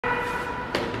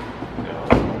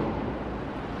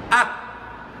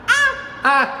Good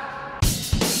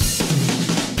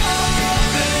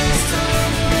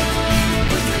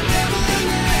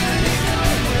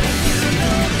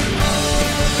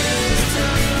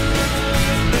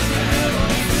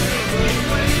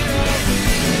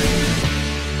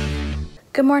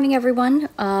morning, everyone.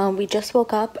 We just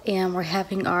woke up and we're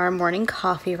having our morning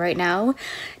coffee right now.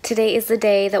 Today is the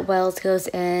day that Wells goes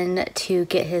in to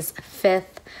get his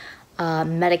 5th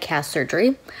metacast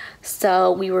surgery.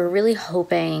 So we were really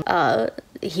hoping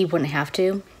he wouldn't have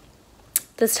to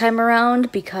this time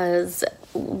around, because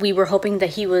we were hoping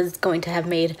that he was going to have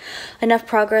made enough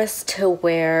progress to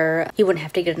where he wouldn't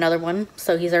have to get another one.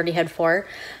 So he's already had 4,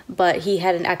 but he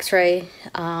had an x-ray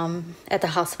at the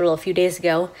hospital a few days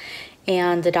ago.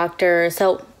 And the doctor,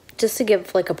 so just to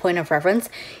give like a point of reference,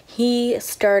 he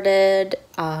started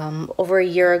over a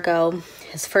year ago,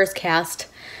 his first cast.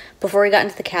 Before he got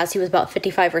into the cast, he was about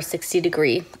 55 or 60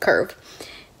 degree curve.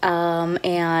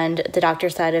 And the doctor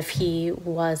said if he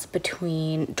was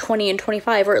between 20 and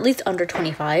 25, or at least under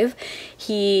 25,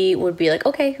 he would be like,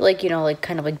 okay, like, you know, like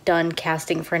kind of like done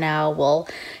casting for now. We'll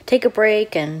take a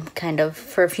break and kind of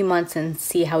for a few months and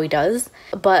see how he does.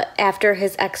 But after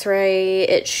his x-ray,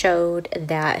 it showed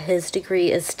that his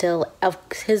degree is still,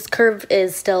 his curve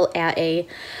is still at a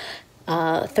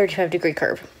 35 degree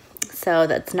curve. So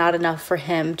that's not enough for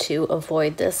him to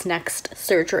avoid this next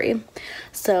surgery.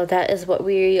 So that is what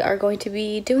we are going to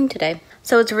be doing today.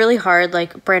 So it's really hard.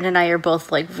 Like, Brandon and I are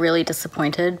both like really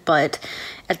disappointed, but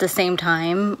at the same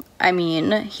time, I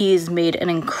mean, he's made an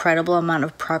incredible amount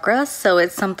of progress. So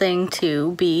it's something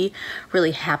to be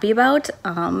really happy about.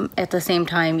 At the same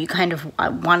time, you kind of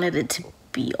wanted it to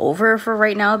be over for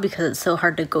right now because it's so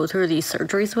hard to go through these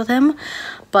surgeries with him.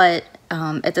 But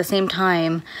at the same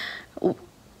time,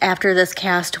 after this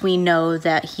cast, we know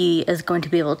that he is going to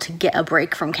be able to get a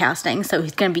break from casting. So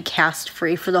he's going to be cast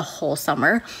free for the whole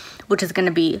summer, which is going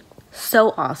to be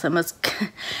so awesome. It's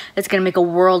going to make a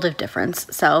world of difference.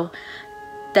 So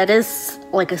that is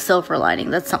like a silver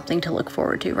lining. That's something to look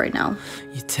forward to right now.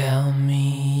 You tell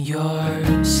me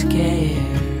you're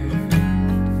scared.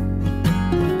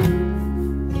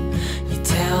 You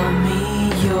tell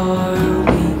me you're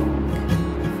weak.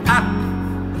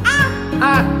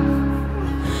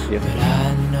 But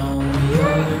I know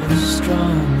you're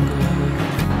stronger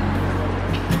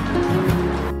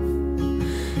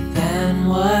than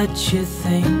what you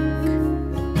think.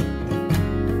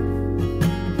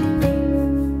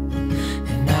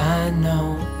 And I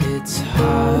know it's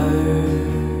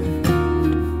hard.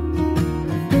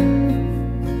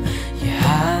 Yeah,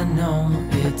 I know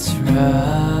it's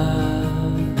rough,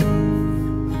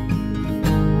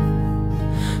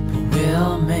 but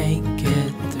we'll make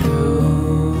it through.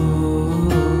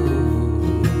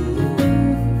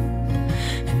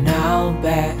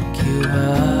 Back you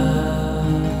up.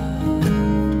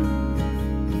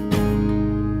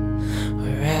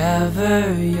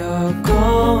 Wherever you're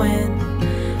going,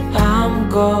 I'm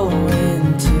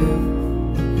going to.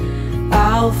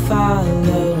 I'll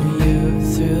follow you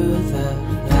through the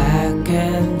black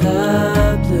and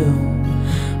the blue.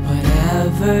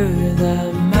 Whatever the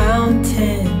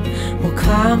mountain, we'll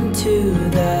climb to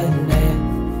the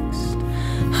next.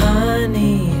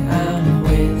 Honey, I'm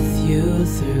with you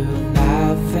through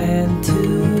life and to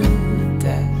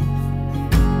death.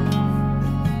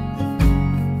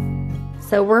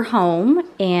 So we're home,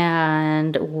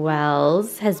 and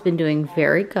Wells has been doing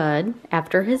very good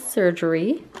after his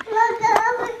surgery.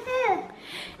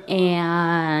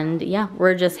 And yeah,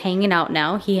 we're just hanging out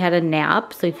now. He had a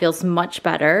nap, so he feels much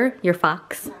better. Your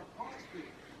fox.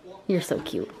 You're so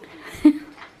cute.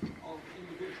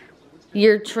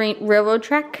 Your railroad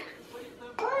track?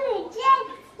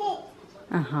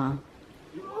 Uh-huh.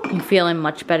 You feeling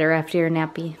much better after your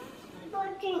nappy?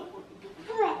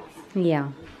 Yeah.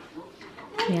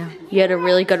 Yeah. You had a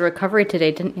really good recovery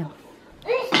today, didn't you?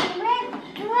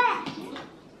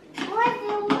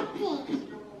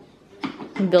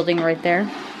 Building right there.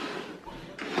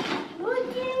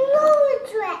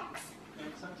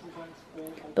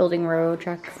 Building railroad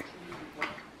tracks.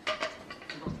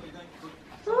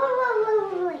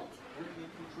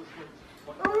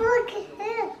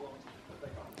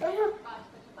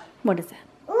 What is that?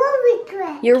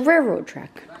 Your railroad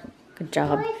track. Good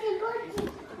job.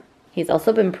 He's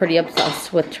also been pretty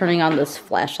obsessed with turning on this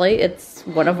flashlight. It's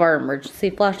one of our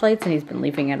emergency flashlights, and he's been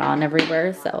leaving it on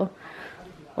everywhere, so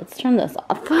let's turn this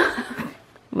off.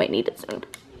 Might need it soon.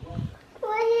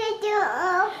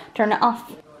 Turn it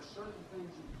off.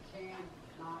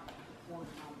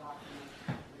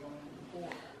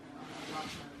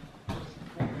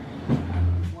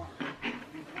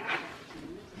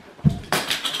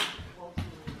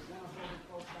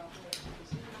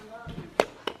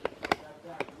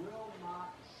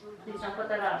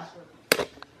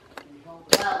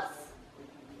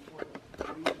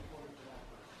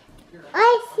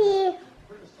 I see.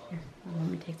 Let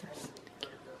me take this.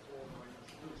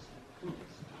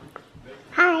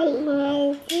 Hi.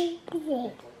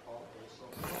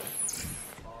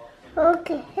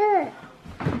 Okay, here.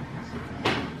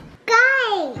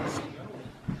 Guys.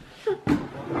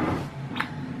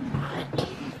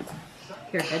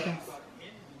 Here, Dada.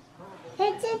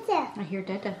 I hear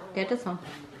Dada. Dada's home.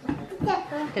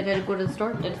 Dada, go to the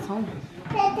store. Dada's home.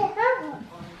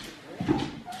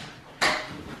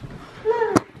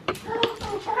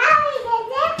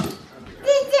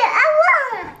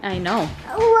 I know.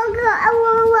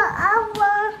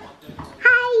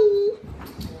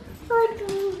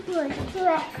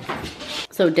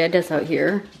 So Dada's out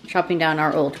here chopping down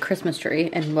our old Christmas tree,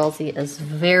 and Wellesley is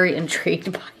very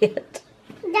intrigued by it.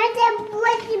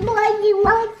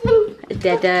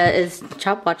 Dada is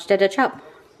chop. Watch Dada chop.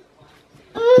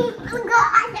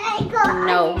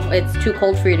 No, it's too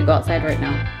cold for you to go outside right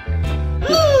now.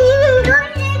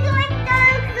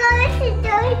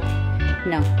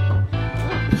 No.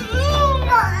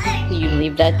 You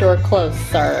leave that door closed,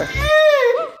 sir.